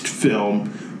next film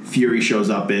Fury shows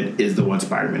up in is the one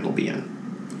Spider-Man will be in.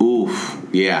 Oof,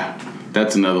 yeah.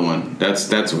 That's another one. That's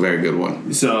a very good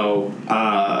one. So,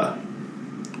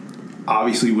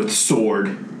 obviously with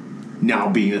Sword now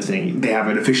being a thing, they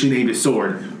haven't officially named it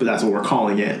Sword, but that's what we're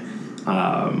calling it.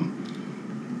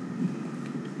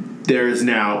 There is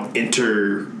now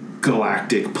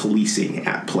intergalactic policing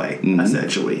at play,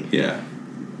 essentially. Yeah.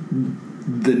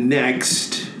 The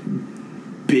next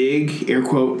big, air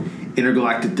quote,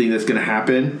 intergalactic thing that's going to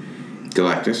happen.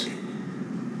 Galactus.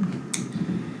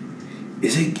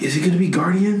 Is it going to be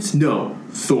Guardians? No.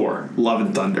 Thor, Love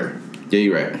and Thunder. Yeah,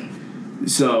 you're right.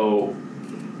 So,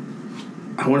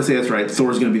 I want to say that's right.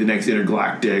 Thor's going to be the next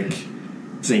intergalactic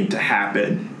thing to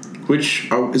happen. Which,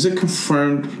 is it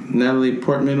confirmed Natalie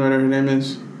Portman, whatever her name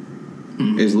is?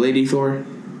 Mm-hmm. Is Lady Thor?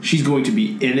 She's going to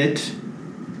be in it,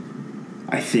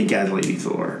 I think, as Lady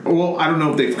Thor. Well, I don't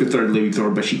know if they've confirmed Lady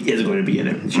Thor, but she is going to be in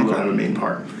it. She will have a main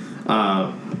part.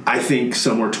 I think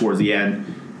somewhere towards the end,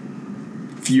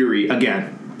 Fury,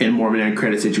 again, in more of an end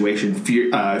credit situation,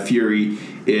 Fury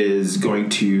is going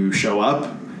to show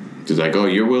up. It's like, oh,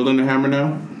 you're wielding the hammer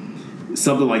now?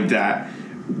 Something like that.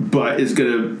 But it's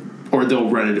going to, or they'll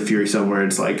run into Fury somewhere.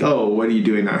 It's like, oh, what are you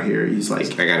doing out here? He's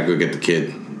like, I got to go get the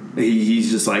kid.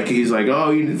 He's like,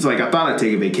 oh, it's like, I thought I'd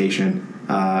take a vacation.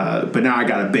 But now I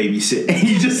got to babysit. And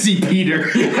you just see Peter.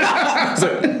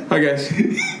 So, I guess.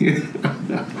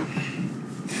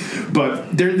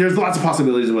 But there's lots of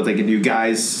possibilities of what they can do.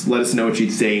 Guys, let us know what you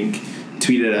think.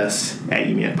 Tweet at us at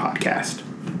UMan Podcast.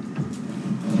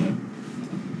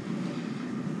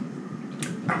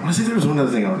 I want to say there was one other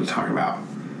thing I wanted to talk about.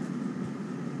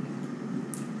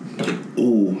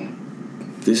 Ooh.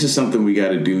 This is something we got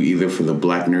to do either for the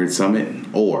Black Nerd Summit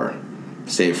or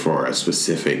save for a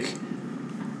specific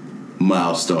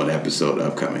milestone episode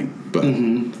upcoming. But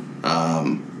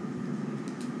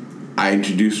I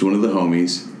introduced one of the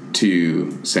homies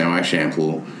to Samurai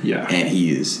Champloo, and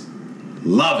he is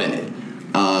loving it.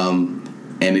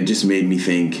 And it just made me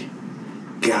think,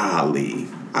 golly,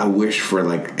 I wish for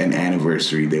like an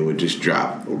anniversary they would just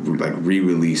drop, like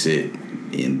re-release it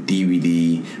in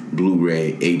DVD,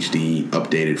 Blu-ray, HD,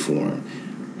 updated form.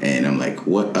 And I'm like,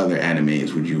 what other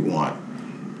animes would you want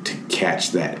to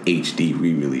catch that HD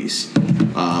re-release?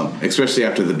 Especially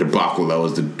after the debacle that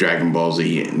was the Dragon Ball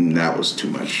Z, and that was too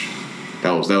much.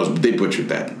 That was they butchered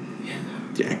that.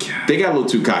 Yeah, they got a little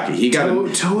too cocky.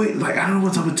 Toei, like, I don't know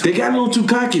what's up with Toei. They got a little too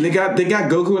cocky. They got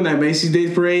Goku in that Macy's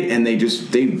Day Parade, and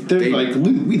they're like,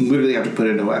 we literally have to put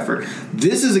in no effort.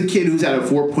 This is a kid who's at a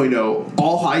 4.0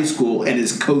 all high school and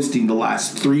is coasting the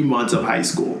last 3 months of high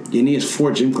school. And he has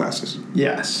 4 gym classes.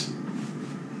 Yes.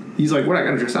 He's like, what I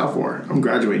got to dress out for? I'm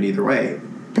graduating either way.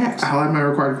 Facts. I'll have my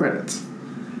required credits.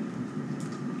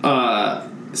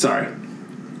 Sorry.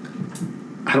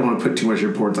 I don't want to put too much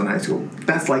importance on high school.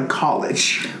 That's like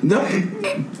college. No.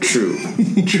 True.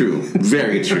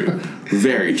 Very true.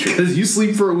 Very true. Because you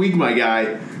sleep for a week, my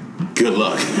guy. Good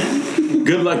luck.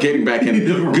 Good luck getting back in.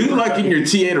 Good luck getting your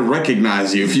TA to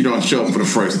recognize you if you don't show up for the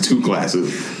first 2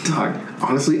 classes. Dog,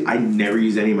 honestly, I never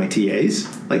used any of my TAs.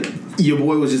 Like, your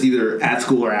boy was just either at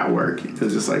school or at work. It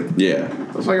was just like, Yeah.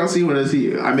 it's like, I'll see you when I see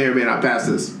you. I may or may not pass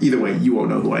this. Either way, you won't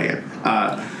know who I am.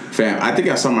 Fam, I think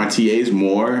I saw my TAs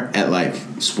more at like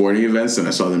sporting events than I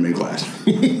saw them in class.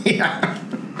 Yeah.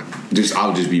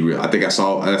 I'll just be real. I think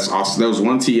there was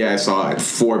one TA I saw at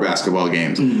 4 basketball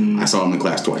games. I saw him in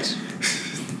class twice.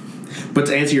 But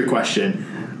to answer your question,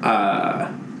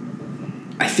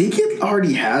 I think it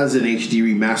already has an HD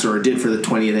remaster, or did for the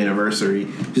 20th anniversary,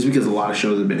 just because a lot of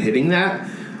shows have been hitting that.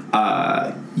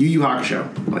 Yu Yu Hakusho,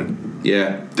 like,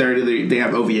 Yeah. they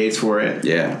have OVAs for it.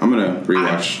 Yeah. I'm going to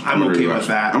rewatch. I'm okay with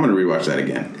that. I'm going to rewatch that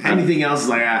again. Anything else is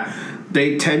like,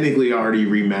 they technically already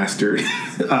remastered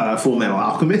Full Metal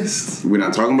Alchemist. We're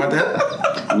not talking about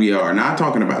that? We are not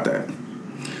talking about that.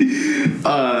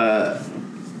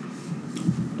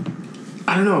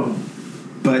 I don't know,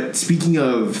 but speaking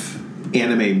of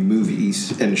anime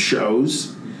movies and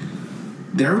shows,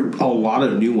 there are a lot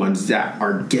of new ones that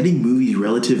are getting movies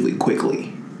relatively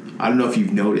quickly. I don't know if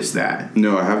you've noticed that.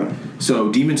 No, I haven't. So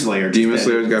Demon Slayer. Demon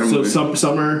Slayer's got a movie. So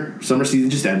summer season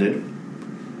just ended.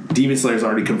 Demon Slayer's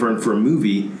already confirmed for a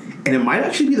movie, and it might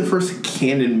actually be the first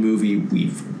canon movie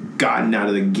we've gotten out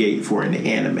of the gate for an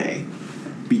anime,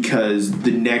 because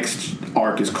the next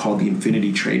arc is called the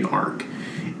Infinity Train arc,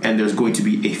 and there's going to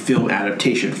be a film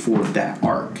adaptation for that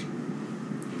arc.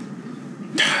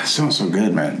 That sounds so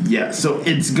good, man. Yeah, so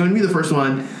it's going to be the first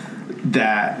one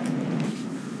that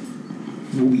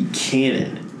will be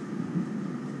canon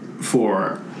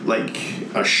for like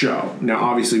a show. Now,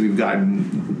 obviously, we've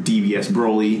gotten DBS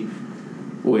Broly,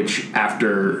 which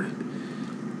after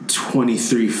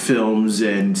 23 films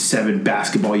and 7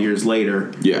 basketball years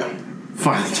later, Yeah.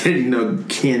 finally getting a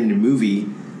canon movie.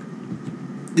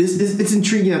 It's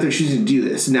intriguing that they're choosing to do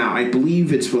this. Now, I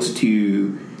believe it's supposed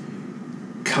to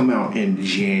come out in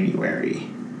January.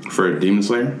 For Demon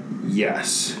Slayer?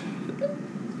 Yes.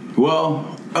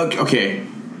 Well, okay.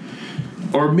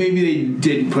 Or maybe they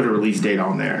didn't put a release date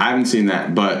on there. I haven't seen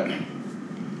that, but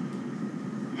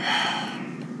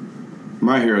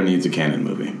My Hero needs a canon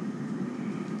movie.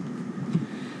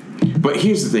 But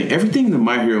here's the thing. Everything in the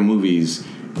My Hero movies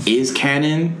is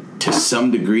canon to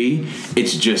some degree.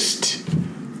 It's just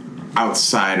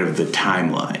outside of the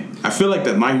timeline. I feel like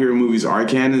that My Hero movies are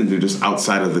canon, they're just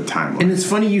outside of the timeline. And it's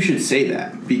funny you should say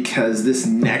that, because this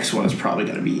next one is probably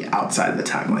going to be outside the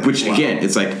timeline. Which, as well. again,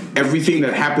 it's like everything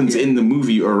that happens in the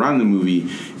movie or around the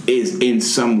movie is in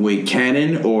some way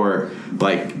canon, or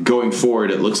like going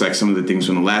forward, it looks like some of the things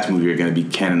from the last movie are going to be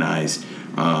canonized.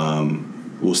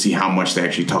 We'll see how much they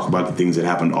actually talk about the things that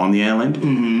happened on the island.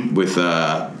 Mm-hmm. With,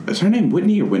 is her name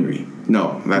Whitney or Winry?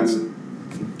 No, that's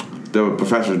the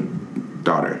professor's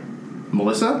daughter.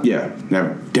 Melissa? Yeah,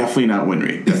 never, definitely not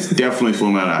Winry. That's definitely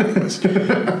Full Metal Alchemist.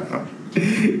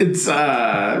 It's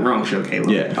wrong show, Caleb.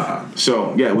 Yeah.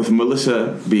 So yeah, with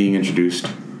Melissa being introduced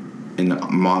in the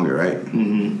manga, right?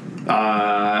 Mm-hmm.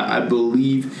 I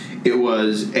believe it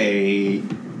was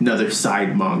another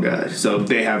side manga. So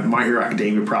they have My Hero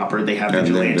Academia proper. They have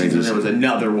Vigilantes, and there was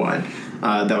another one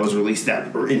that was released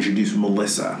that introduced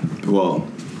Melissa. Well,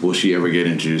 will she ever get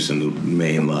introduced in the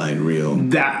mainline real?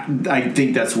 That, I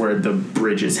think that's where the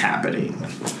bridge is happening.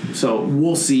 So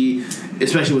we'll see,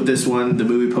 especially with this one. The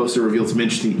movie poster revealed some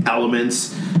interesting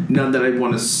elements. None that I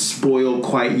want to spoil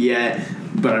quite yet,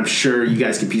 but I'm sure you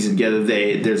guys can piece it together.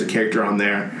 There's a character on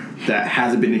there that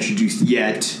hasn't been introduced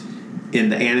yet in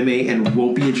the anime and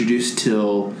won't be introduced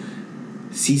till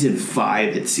season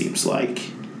 5, it seems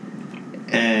like.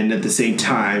 And at the same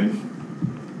time,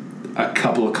 a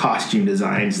couple of costume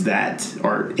designs that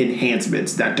are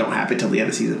enhancements that don't happen till the end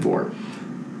of season 4.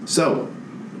 So,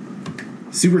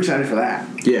 super excited for that.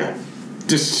 Yeah,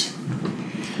 just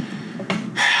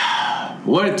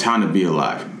what a time to be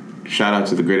alive. Shout out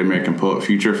to the Great American Poet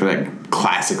Future for that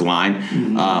classic line.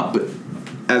 Mm-hmm. But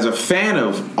as a fan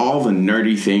of all the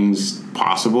nerdy things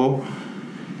possible,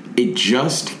 it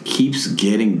just keeps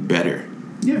getting better.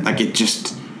 Yeah. Like it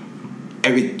just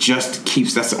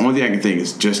keeps, that's the only thing I can think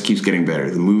is just keeps getting better.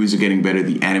 The movies are getting better,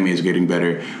 the anime is getting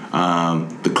better,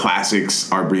 the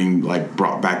classics are being like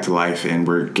brought back to life and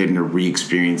we're getting to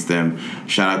re-experience them.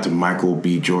 Shout out to Michael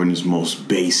B. Jordan's most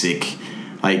basic,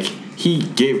 like he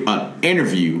gave an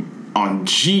interview on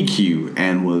GQ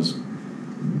and was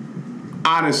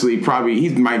honestly probably, he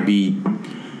might be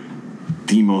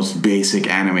the most basic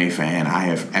anime fan I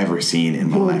have ever seen in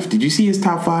my life. Did you see his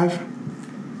top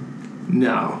 5?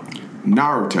 No.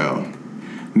 Naruto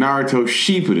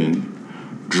Shippuden,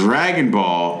 Dragon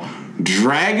Ball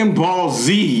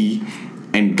Z,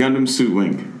 and Gundam Suit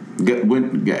Wing.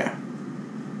 Yeah.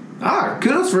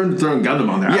 Kudos for him throwing Gundam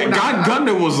on there. Yeah,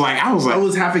 Gundam was like, I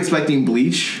was half expecting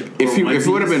Bleach. If it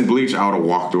would have been Bleach, I would have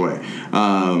walked away.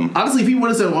 Honestly, if he would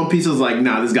have said One Piece, I was like,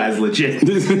 nah, this guy's legit.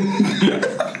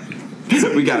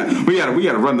 we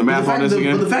gotta run the math on this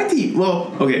again. But the fact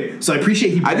that so I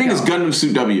appreciate he. I think it's Gundam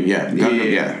Suit W. Yeah,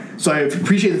 yeah. So I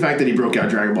appreciate the fact that he broke out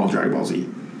Dragon Ball Z.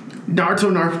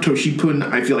 Naruto Shippuden,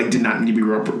 I feel like did not need to be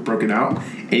broken out,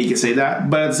 and he can say that.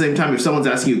 But at the same time, if someone's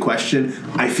asking you a question,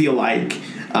 I feel like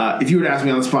if you were to ask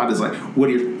me on the spot, is like, what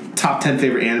are your top 10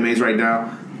 favorite animes right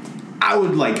now? I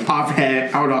would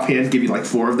offhand give you like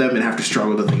 4 of them and have to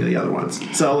struggle to think of the other ones.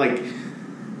 So like,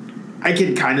 I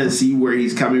can kind of see where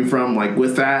he's coming from, like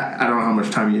with that. I don't know how much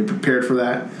time you prepared for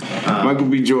that. Michael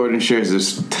B. Jordan shares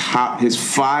his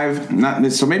 5,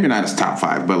 maybe not his top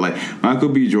 5, but like Michael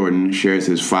B. Jordan shares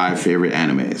his 5 favorite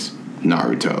animes: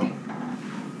 Naruto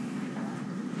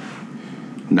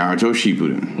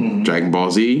Shippuden, Dragon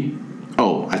Ball Z.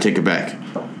 Oh, I take it back.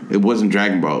 It wasn't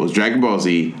Dragon Ball. It was Dragon Ball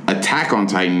Z, Attack on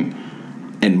Titan,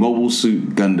 and Mobile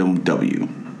Suit Gundam W.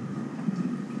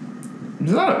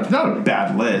 It's not a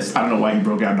bad list. I don't know why he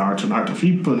broke out Naruto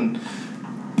Shippuden,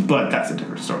 but that's a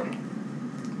different story.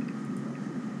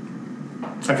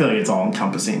 I feel like it's all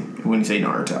encompassing when you say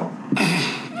Naruto.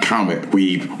 Comment,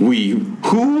 weeb.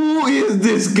 Who is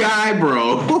this guy,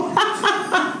 bro?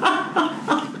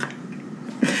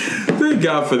 Thank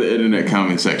God for the internet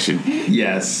comment section.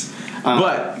 Yes.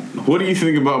 But what do you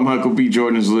think about Michael B.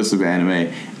 Jordan's list of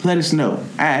anime? Let us know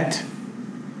at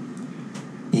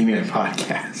E-Man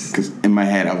Podcast. Because in my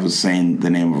head, I was saying the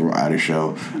name of our other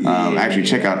show. Actually,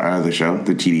 check out our other show,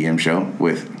 the TDM Show,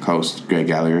 with host Greg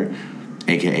Gallagher,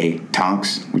 a.k.a.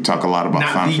 Tonks. We talk a lot about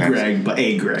Final Fantasy. Not the Greg, but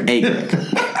a Greg. A Greg.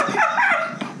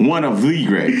 One of the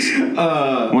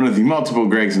Gregs. One of the multiple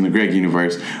Gregs in the Greg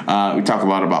universe. We talk a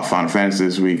lot about Final Fantasy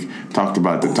this week. Talked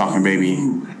about the Talking Baby.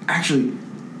 Actually,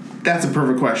 that's a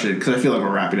perfect question, because I feel like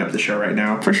we're wrapping up the show right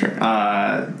now. For sure.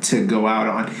 To go out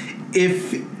on.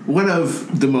 If one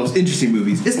of the most interesting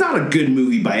movies, it's not a good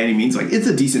movie by any means, like it's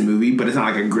a decent movie, but it's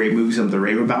not like a great movie, something to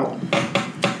rave about.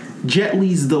 Jet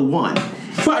Li's The One.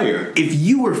 Fire. If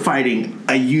you were fighting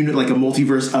a unit, like a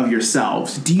multiverse of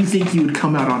yourselves, do you think you would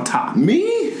come out on top?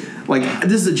 Me? Like,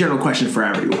 this is a general question for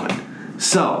everyone.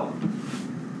 So,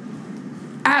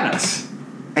 at us.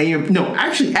 And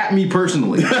actually at me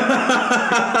personally.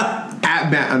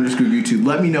 At Matt_YouTube.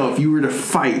 Let me know if you were to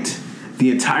fight the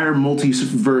entire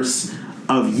multiverse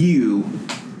of you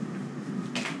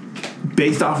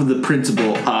based off of the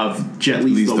principle of Jet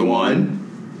Li's The One.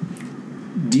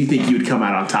 Do you think you would come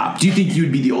out on top? Do you think you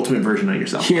would be the ultimate version of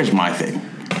yourself? Here's my thing.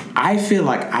 I feel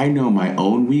like I know my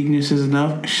own weaknesses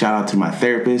enough. Shout out to my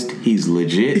therapist. He's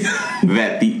legit.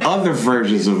 That the other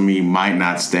versions of me might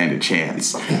not stand a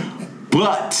chance.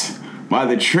 But by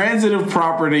the transitive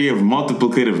property of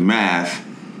multiplicative math,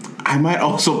 I might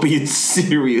also be in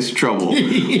serious trouble.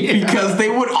 Because they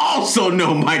would also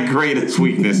know my greatest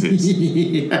weaknesses.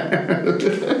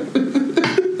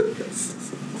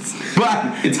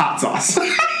 But it's hot sauce.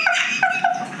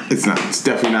 It's not. It's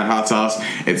definitely not hot sauce.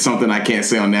 It's something I can't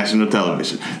say on national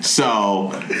television.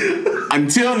 So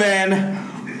until then,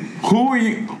 who are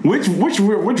you? Which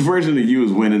version of you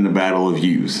is winning the battle of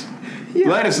yous? Yeah.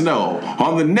 Let us know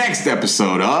on the next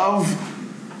episode of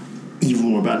Even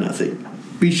More About Nothing.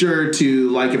 Be sure to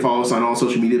like and follow us on all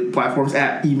social media platforms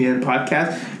at E-Man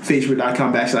Podcast,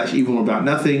 Facebook.com/Even More About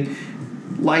Nothing.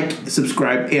 Like,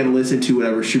 subscribe, and listen to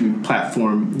whatever streaming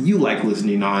platform you like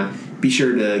listening on. Be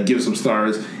sure to give some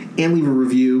stars and leave a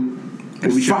review.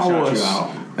 And follow us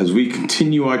as we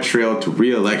continue our trail to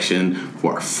re-election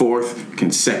for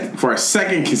our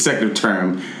second consecutive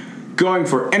term, going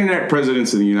for internet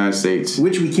presidents of the United States.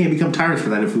 Which we can't become tyrants for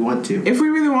that if we want to. If we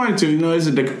really wanted to, it's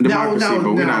a democracy,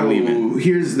 but we're not leaving.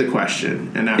 Here's the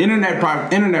question. Internet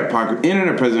president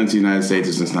of the United States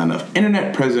is just not enough.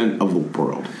 Internet president of the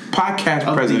world. Podcast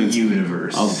of president the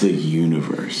universe. Of the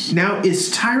universe. Now, is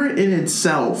tyrant in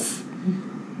itself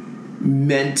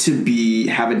meant to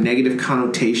have a negative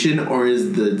connotation, or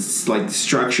is the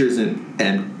structures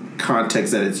and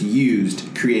context that it's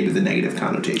used created the negative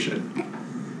connotation?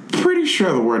 Pretty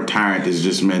sure the word tyrant is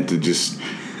just meant to just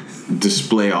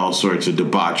display all sorts of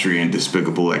debauchery and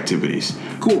despicable activities.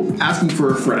 Cool. Asking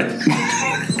for a friend.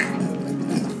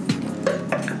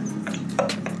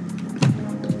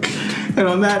 And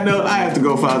on that note, I have to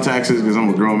go file taxes because I'm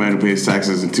a grown man who pays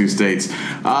taxes in 2 states.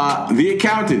 The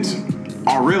accountant,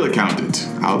 our real accountant,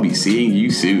 I'll be seeing you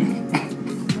soon.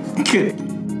 Good.